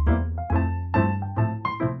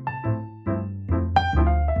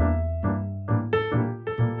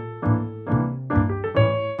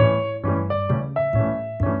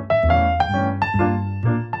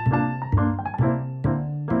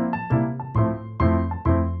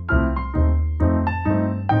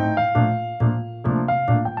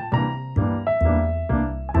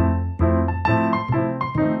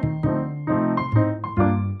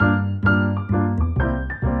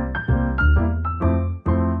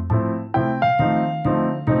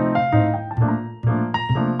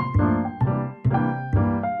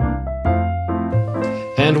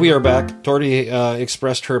 And we are back. Torty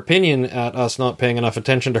expressed her opinion at us not paying enough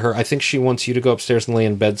attention to her. I think she wants you to go upstairs and lay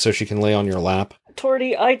in bed so she can lay on your lap.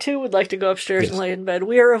 Torty, I too would like to go upstairs and lay in bed.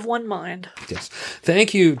 We are of one mind. Yes.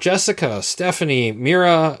 Thank you, Jessica, Stephanie,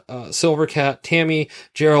 Mira, Silvercat, Tammy,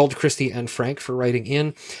 Gerald, Christy, and Frank for writing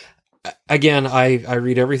in. Again, I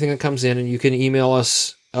read everything that comes in, and you can email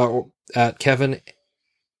us at Kevin@Sunny,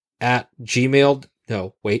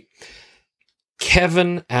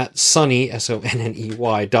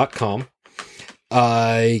 SONNEY.com.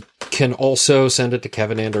 I can also send it to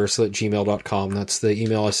kevinandursula@gmail.com. That's the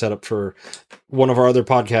email I set up for one of our other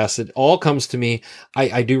podcasts. It all comes to me.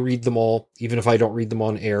 I do read them all, even if I don't read them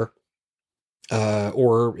on air.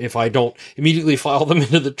 Or if I don't immediately file them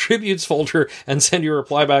into the tributes folder and send you a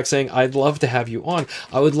reply back saying, I'd love to have you on.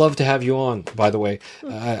 I would love to have you on, by the way.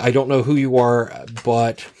 I don't know who you are,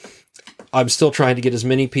 but I'm still trying to get as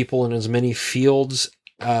many people in as many fields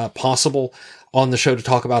possible on the show to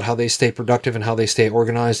talk about how they stay productive and how they stay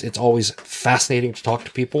organized. It's always fascinating to talk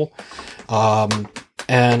to people.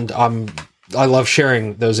 And I love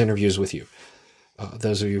sharing those interviews with you,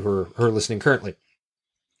 those of you who are listening currently.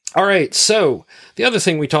 All right, so the other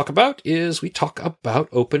thing we talk about is we talk about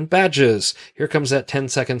open badges. Here comes that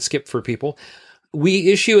 10-second skip for people.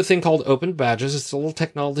 We issue a thing called open badges. It's a little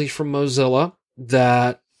technology from Mozilla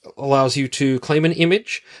that allows you to claim an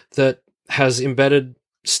image that has embedded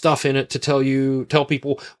stuff in it to tell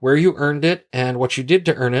people where you earned it and what you did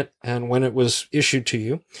to earn it and when it was issued to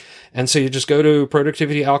you. And so you just go to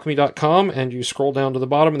productivityalchemy.com and you scroll down to the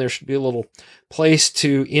bottom, and there should be a little place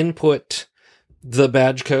to input the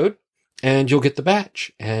badge code, and you'll get the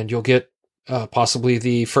badge, and you'll get possibly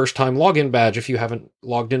the first time login badge if you haven't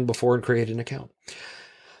logged in before and created an account.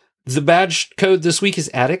 The badge code this week is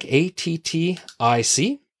ATTIC,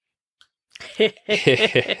 ATTIC.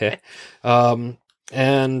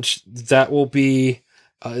 And that will be,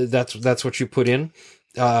 that's what you put in.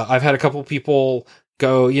 I've had a couple people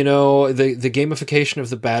go, the gamification of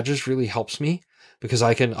the badges really helps me, because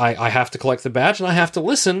I have to collect the badge and I have to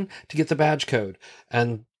listen to get the badge code.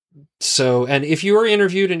 And if you are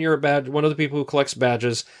interviewed and you're one of the people who collects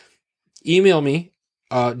badges, email me.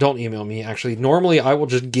 Don't email me, actually. Normally, I will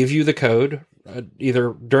just give you the code,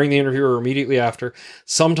 either during the interview or immediately after.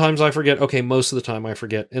 Sometimes I forget. Okay, most of the time I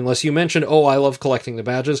forget. Unless you mention, I love collecting the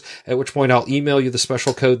badges, at which point I'll email you the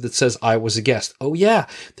special code that says I was a guest. Oh yeah,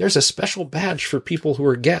 there's a special badge for people who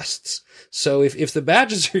are guests. So if the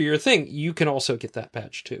badges are your thing, you can also get that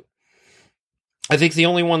badge too. I think the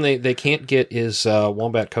only one they can't get is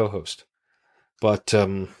Wombat Co-host. But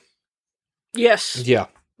Yes. Yeah.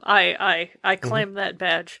 I claim that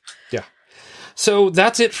badge. Yeah. So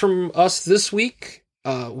that's it from us this week.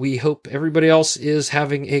 We hope everybody else is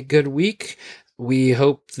having a good week. We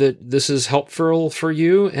hope that this is helpful for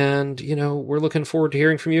you, and, we're looking forward to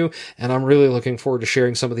hearing from you, and I'm really looking forward to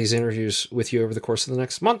sharing some of these interviews with you over the course of the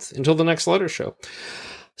next month until the next letter show.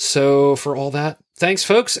 So for all that, thanks,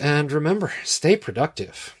 folks, and remember, stay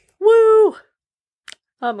productive. Woo!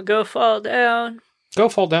 I'm gonna go fall down. Go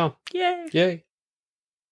fall down. Yay! Yay.